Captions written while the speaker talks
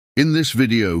In this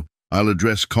video, I'll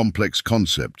address complex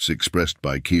concepts expressed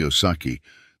by Kiyosaki,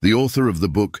 the author of the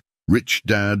book Rich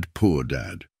Dad, Poor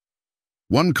Dad.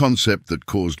 One concept that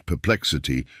caused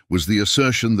perplexity was the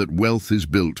assertion that wealth is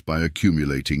built by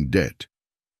accumulating debt.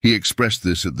 He expressed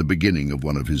this at the beginning of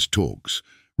one of his talks.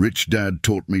 Rich Dad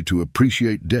taught me to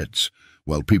appreciate debts,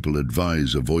 while people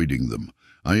advise avoiding them.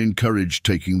 I encourage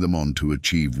taking them on to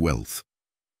achieve wealth.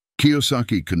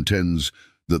 Kiyosaki contends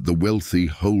that the wealthy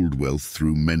hold wealth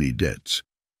through many debts.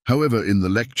 However, in the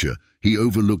lecture, he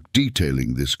overlooked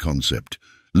detailing this concept,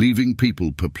 leaving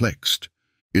people perplexed.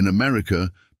 In America,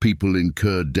 people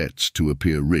incur debts to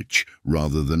appear rich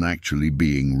rather than actually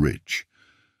being rich.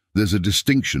 There's a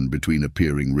distinction between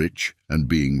appearing rich and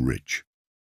being rich.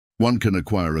 One can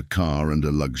acquire a car and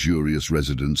a luxurious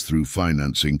residence through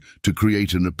financing to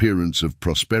create an appearance of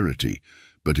prosperity,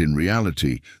 but in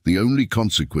reality, the only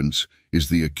consequence is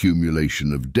the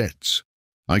accumulation of debts.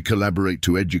 I collaborate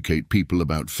to educate people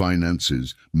about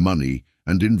finances, money,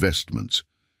 and investments.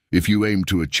 If you aim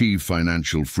to achieve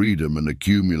financial freedom and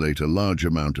accumulate a large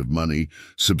amount of money,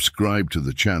 subscribe to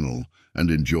the channel and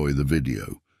enjoy the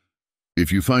video.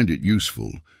 If you find it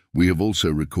useful, we have also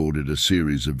recorded a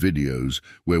series of videos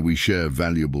where we share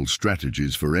valuable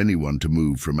strategies for anyone to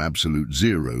move from absolute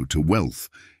zero to wealth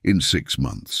in 6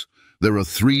 months. There are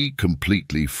 3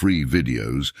 completely free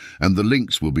videos, and the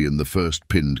links will be in the first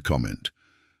pinned comment.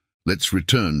 Let's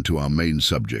return to our main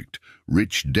subject,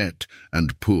 rich debt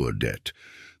and poor debt.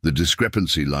 The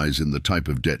discrepancy lies in the type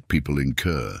of debt people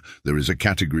incur. There is a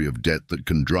category of debt that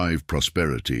can drive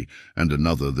prosperity and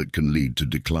another that can lead to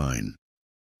decline.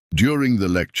 During the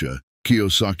lecture,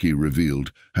 Kiyosaki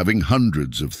revealed having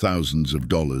hundreds of thousands of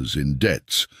dollars in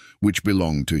debts which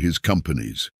belong to his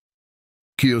companies.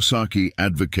 Kiyosaki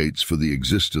advocates for the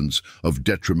existence of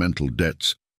detrimental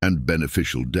debts and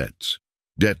beneficial debts.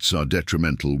 Debts are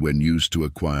detrimental when used to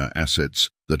acquire assets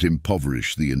that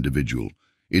impoverish the individual.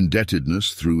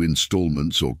 Indebtedness through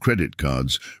installments or credit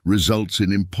cards results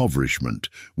in impoverishment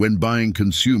when buying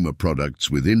consumer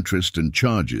products with interest and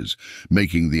charges,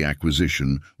 making the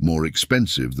acquisition more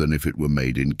expensive than if it were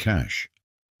made in cash.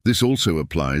 This also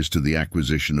applies to the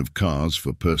acquisition of cars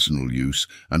for personal use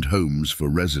and homes for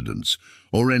residence,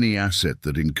 or any asset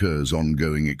that incurs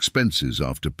ongoing expenses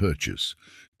after purchase.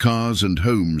 Cars and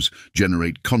homes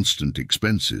generate constant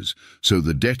expenses, so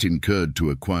the debt incurred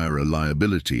to acquire a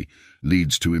liability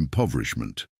leads to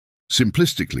impoverishment.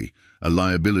 Simplistically, a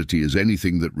liability is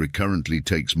anything that recurrently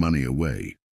takes money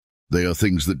away. They are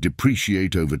things that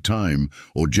depreciate over time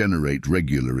or generate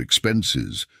regular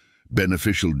expenses.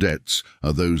 Beneficial debts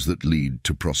are those that lead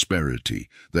to prosperity,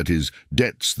 that is,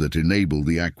 debts that enable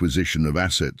the acquisition of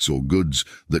assets or goods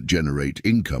that generate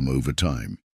income over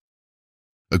time.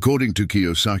 According to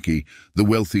Kiyosaki, the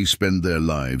wealthy spend their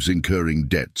lives incurring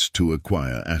debts to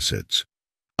acquire assets.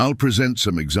 I'll present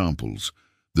some examples.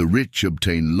 The rich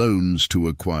obtain loans to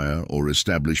acquire or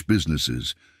establish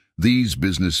businesses. These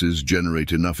businesses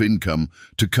generate enough income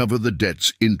to cover the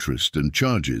debt's interest and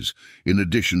charges, in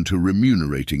addition to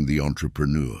remunerating the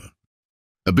entrepreneur.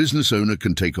 A business owner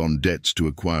can take on debts to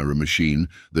acquire a machine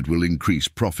that will increase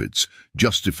profits,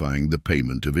 justifying the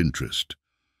payment of interest.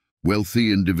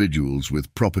 Wealthy individuals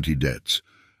with property debts.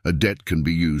 A debt can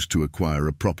be used to acquire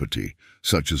a property,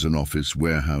 such as an office,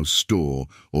 warehouse, store,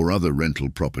 or other rental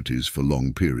properties for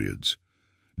long periods.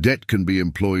 Debt can be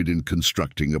employed in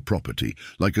constructing a property,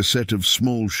 like a set of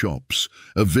small shops,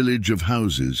 a village of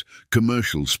houses,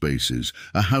 commercial spaces,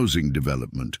 a housing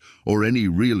development, or any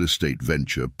real estate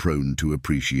venture prone to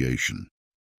appreciation.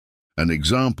 An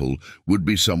example would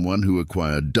be someone who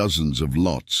acquired dozens of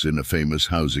lots in a famous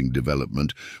housing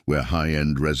development where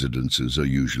high-end residences are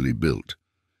usually built.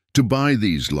 To buy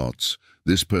these lots,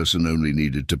 this person only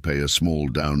needed to pay a small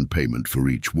down payment for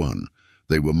each one.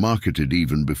 They were marketed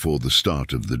even before the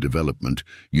start of the development,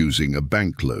 using a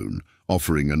bank loan,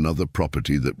 offering another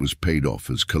property that was paid off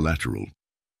as collateral.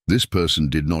 This person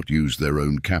did not use their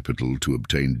own capital to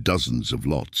obtain dozens of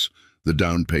lots. The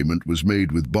down payment was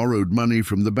made with borrowed money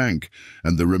from the bank,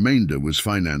 and the remainder was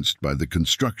financed by the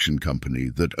construction company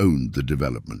that owned the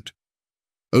development.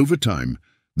 Over time,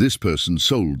 this person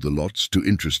sold the lots to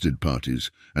interested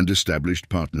parties and established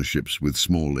partnerships with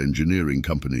small engineering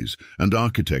companies and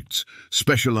architects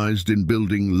specialized in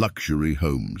building luxury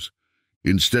homes.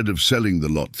 Instead of selling the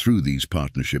lot through these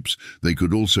partnerships, they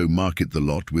could also market the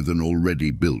lot with an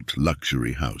already built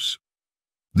luxury house.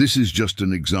 This is just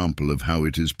an example of how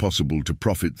it is possible to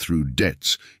profit through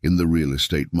debts in the real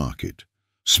estate market.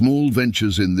 Small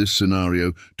ventures in this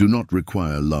scenario do not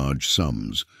require large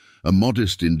sums. A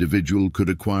modest individual could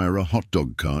acquire a hot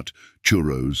dog cart,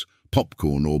 churros,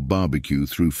 popcorn or barbecue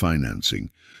through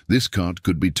financing. This cart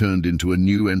could be turned into a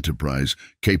new enterprise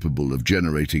capable of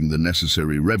generating the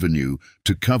necessary revenue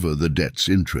to cover the debt's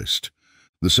interest.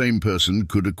 The same person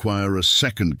could acquire a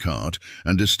second cart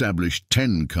and establish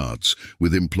 10 carts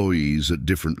with employees at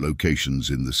different locations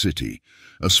in the city.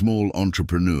 A small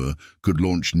entrepreneur could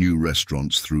launch new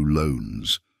restaurants through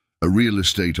loans. A real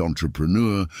estate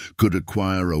entrepreneur could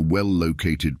acquire a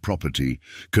well-located property,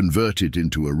 convert it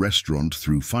into a restaurant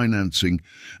through financing,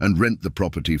 and rent the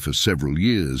property for several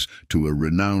years to a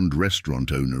renowned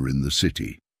restaurant owner in the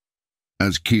city.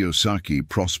 As Kiyosaki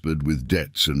prospered with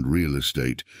debts and real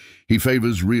estate, he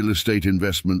favors real estate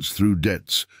investments through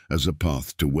debts as a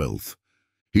path to wealth.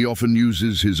 He often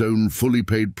uses his own fully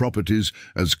paid properties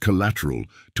as collateral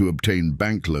to obtain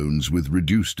bank loans with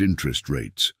reduced interest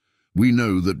rates. We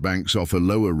know that banks offer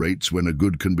lower rates when a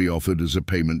good can be offered as a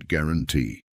payment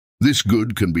guarantee. This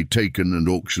good can be taken and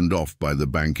auctioned off by the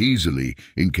bank easily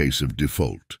in case of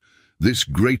default. This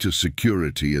greater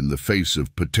security in the face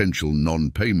of potential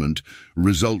non-payment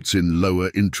results in lower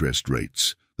interest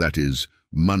rates, that is,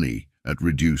 money at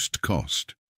reduced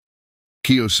cost.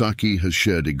 Kiyosaki has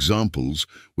shared examples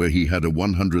where he had a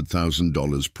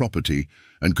 $100,000 property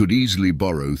and could easily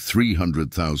borrow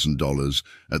 $300,000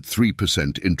 at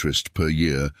 3% interest per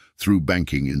year through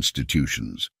banking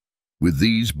institutions. With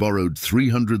these borrowed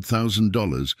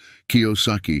 $300,000,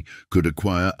 Kiyosaki could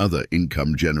acquire other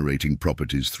income-generating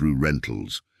properties through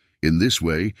rentals. In this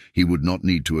way, he would not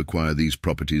need to acquire these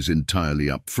properties entirely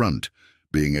up front,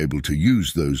 being able to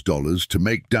use those dollars to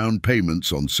make down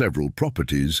payments on several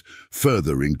properties,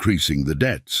 further increasing the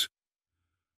debts.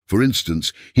 For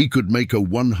instance, he could make a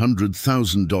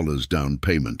 $100,000 down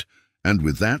payment, and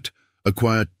with that,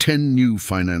 acquire 10 new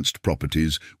financed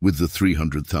properties with the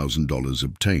 $300,000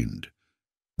 obtained.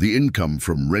 The income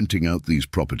from renting out these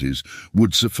properties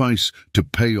would suffice to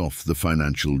pay off the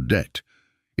financial debt.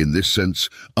 In this sense,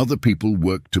 other people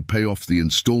work to pay off the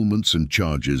installments and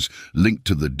charges linked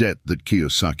to the debt that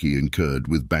Kiyosaki incurred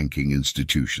with banking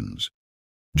institutions.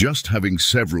 Just having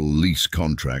several lease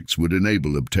contracts would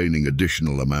enable obtaining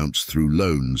additional amounts through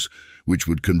loans, which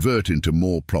would convert into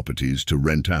more properties to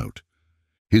rent out.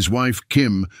 His wife,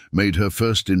 Kim, made her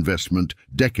first investment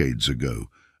decades ago,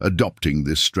 adopting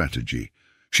this strategy.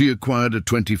 She acquired a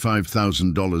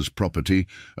 $25,000 property,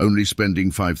 only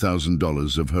spending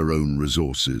 $5,000 of her own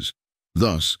resources.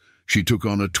 Thus, she took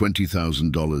on a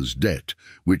 $20,000 debt,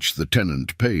 which the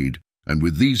tenant paid, and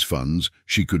with these funds,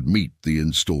 she could meet the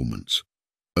installments.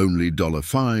 Only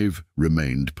 $5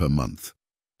 remained per month.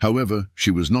 However,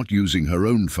 she was not using her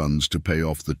own funds to pay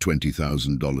off the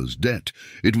 $20,000 debt.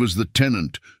 It was the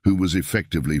tenant who was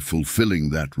effectively fulfilling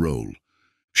that role.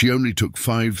 She only took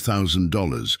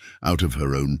 $5,000 out of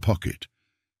her own pocket.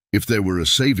 If there were a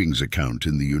savings account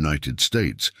in the United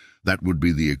States, that would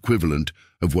be the equivalent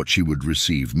of what she would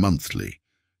receive monthly.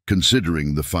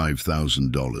 Considering the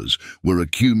 $5,000 were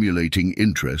accumulating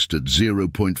interest at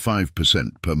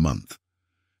 0.5% per month.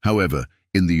 However,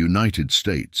 in the United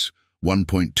States,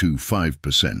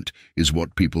 1.25% is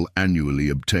what people annually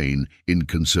obtain in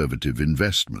conservative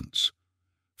investments.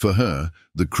 For her,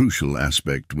 the crucial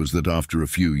aspect was that after a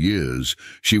few years,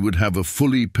 she would have a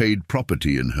fully paid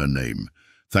property in her name,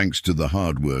 thanks to the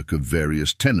hard work of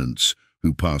various tenants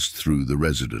who passed through the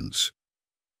residence.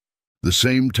 The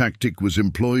same tactic was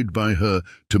employed by her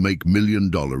to make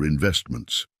million-dollar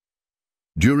investments.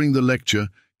 During the lecture,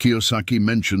 Kiyosaki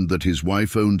mentioned that his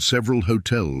wife owned several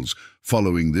hotels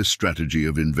following this strategy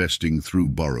of investing through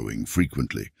borrowing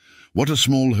frequently. What a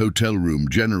small hotel room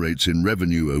generates in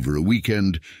revenue over a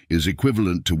weekend is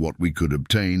equivalent to what we could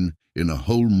obtain in a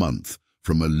whole month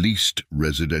from a leased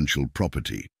residential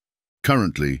property.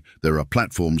 Currently, there are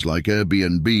platforms like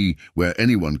Airbnb where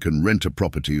anyone can rent a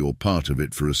property or part of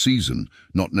it for a season,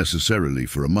 not necessarily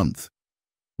for a month.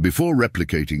 Before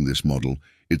replicating this model,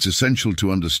 it's essential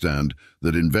to understand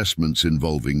that investments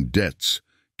involving debts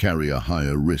carry a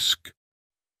higher risk.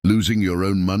 Losing your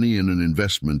own money in an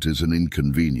investment is an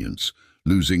inconvenience.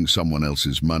 Losing someone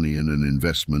else's money in an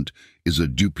investment is a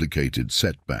duplicated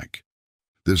setback.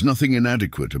 There's nothing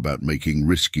inadequate about making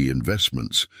risky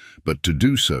investments, but to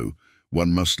do so,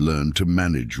 one must learn to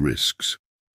manage risks.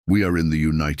 We are in the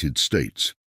United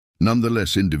States.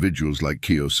 Nonetheless, individuals like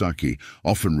Kiyosaki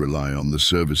often rely on the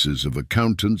services of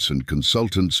accountants and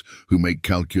consultants who make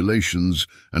calculations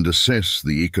and assess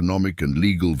the economic and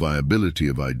legal viability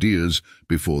of ideas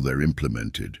before they're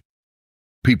implemented.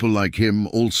 People like him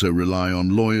also rely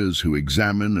on lawyers who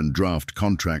examine and draft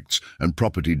contracts and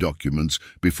property documents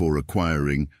before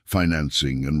acquiring,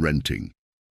 financing, and renting.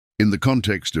 In the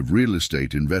context of real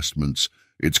estate investments,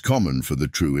 It's common for the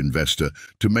true investor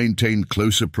to maintain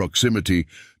closer proximity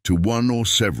to one or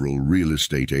several real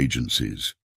estate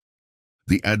agencies.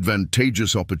 The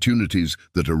advantageous opportunities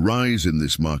that arise in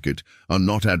this market are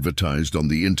not advertised on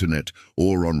the internet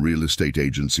or on real estate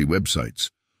agency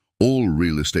websites. All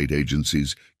real estate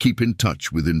agencies keep in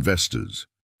touch with investors.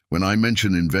 When I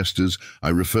mention investors, I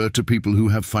refer to people who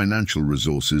have financial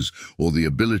resources or the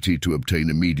ability to obtain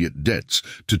immediate debts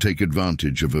to take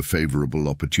advantage of a favorable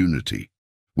opportunity.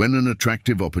 When an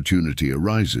attractive opportunity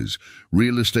arises,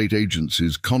 real estate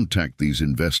agencies contact these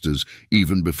investors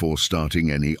even before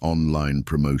starting any online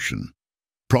promotion.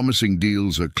 Promising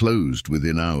deals are closed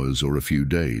within hours or a few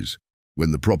days.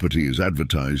 When the property is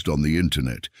advertised on the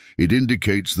internet, it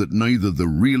indicates that neither the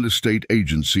real estate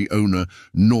agency owner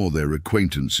nor their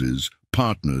acquaintances,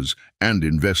 partners, and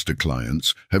investor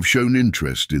clients have shown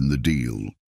interest in the deal.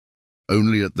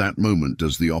 Only at that moment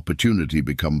does the opportunity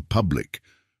become public.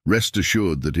 Rest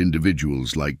assured that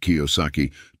individuals like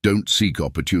Kiyosaki don't seek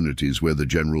opportunities where the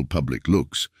general public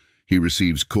looks. He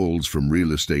receives calls from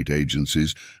real estate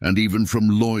agencies and even from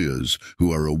lawyers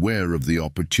who are aware of the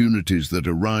opportunities that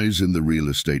arise in the real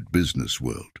estate business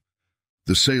world.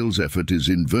 The sales effort is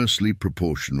inversely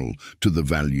proportional to the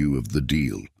value of the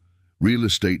deal. Real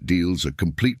estate deals are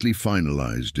completely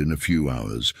finalized in a few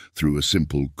hours through a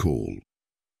simple call.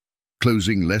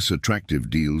 Closing less attractive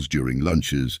deals during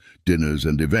lunches, dinners,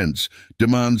 and events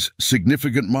demands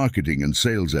significant marketing and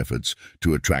sales efforts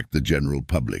to attract the general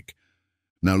public.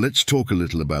 Now let's talk a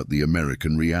little about the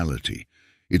American reality.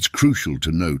 It's crucial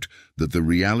to note that the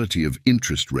reality of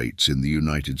interest rates in the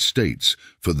United States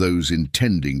for those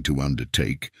intending to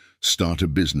undertake, start a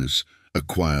business,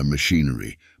 acquire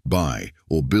machinery, buy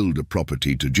or build a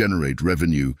property to generate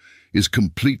revenue is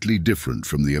completely different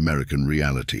from the American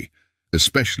reality,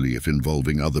 especially if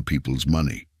involving other people's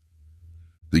money.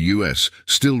 The US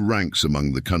still ranks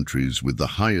among the countries with the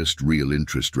highest real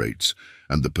interest rates,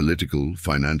 and the political,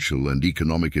 financial, and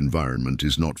economic environment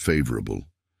is not favorable.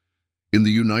 In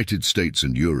the United States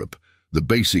and Europe, the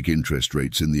basic interest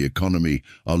rates in the economy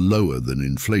are lower than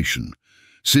inflation.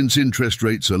 Since interest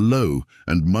rates are low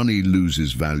and money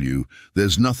loses value,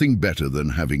 there's nothing better than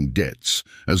having debts,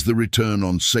 as the return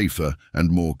on safer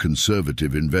and more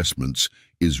conservative investments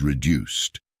is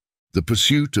reduced. The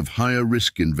pursuit of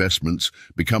higher-risk investments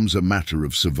becomes a matter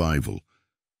of survival.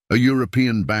 A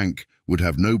European bank would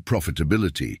have no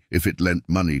profitability if it lent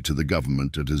money to the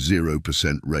government at a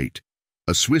 0% rate.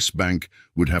 A Swiss bank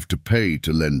would have to pay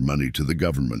to lend money to the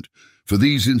government. For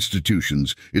these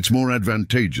institutions, it's more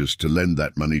advantageous to lend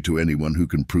that money to anyone who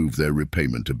can prove their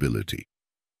repayment ability.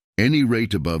 Any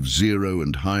rate above zero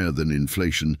and higher than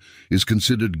inflation is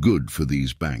considered good for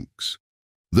these banks.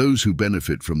 Those who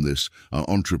benefit from this are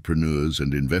entrepreneurs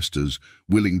and investors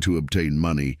willing to obtain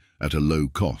money at a low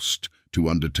cost to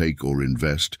undertake or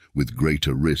invest with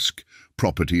greater risk.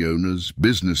 Property owners,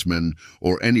 businessmen,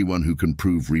 or anyone who can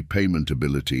prove repayment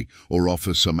ability or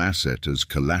offer some asset as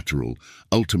collateral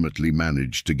ultimately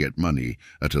manage to get money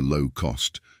at a low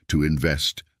cost to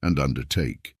invest and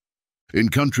undertake. In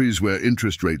countries where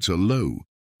interest rates are low,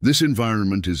 this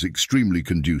environment is extremely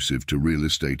conducive to real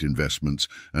estate investments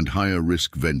and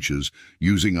higher-risk ventures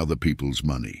using other people's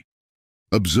money.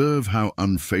 Observe how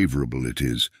unfavorable it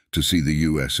is to see the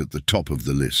US at the top of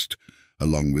the list,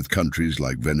 along with countries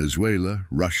like Venezuela,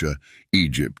 Russia,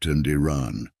 Egypt, and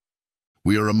Iran.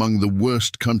 We are among the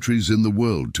worst countries in the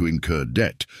world to incur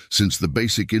debt, since the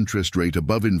basic interest rate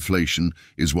above inflation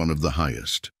is one of the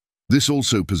highest. This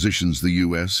also positions the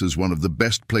US as one of the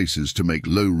best places to make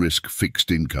low-risk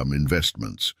fixed-income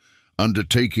investments.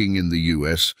 Undertaking in the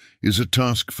US is a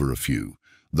task for a few.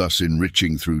 Thus,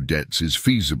 enriching through debts is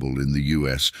feasible in the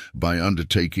US by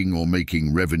undertaking or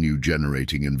making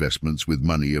revenue-generating investments with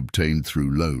money obtained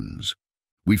through loans.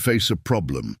 We face a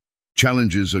problem.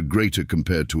 Challenges are greater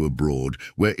compared to abroad,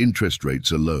 where interest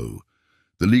rates are low.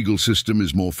 The legal system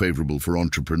is more favorable for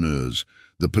entrepreneurs.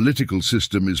 The political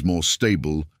system is more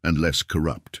stable and less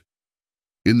corrupt.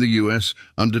 In the US,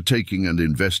 undertaking and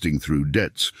investing through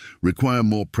debts require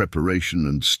more preparation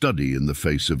and study in the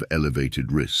face of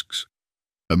elevated risks.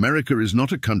 America is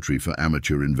not a country for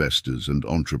amateur investors and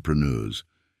entrepreneurs.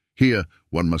 Here,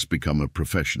 one must become a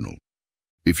professional.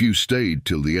 If you stayed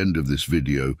till the end of this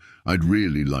video, I'd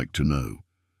really like to know.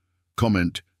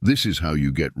 Comment, "This is how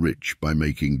you get rich by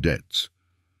making debts."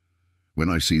 When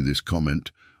I see this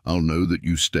comment, I'll know that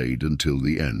you stayed until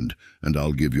the end, and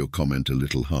I'll give your comment a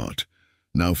little heart.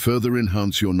 Now further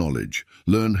enhance your knowledge.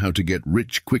 Learn how to get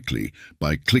rich quickly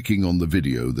by clicking on the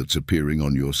video that's appearing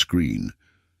on your screen.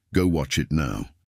 Go watch it now.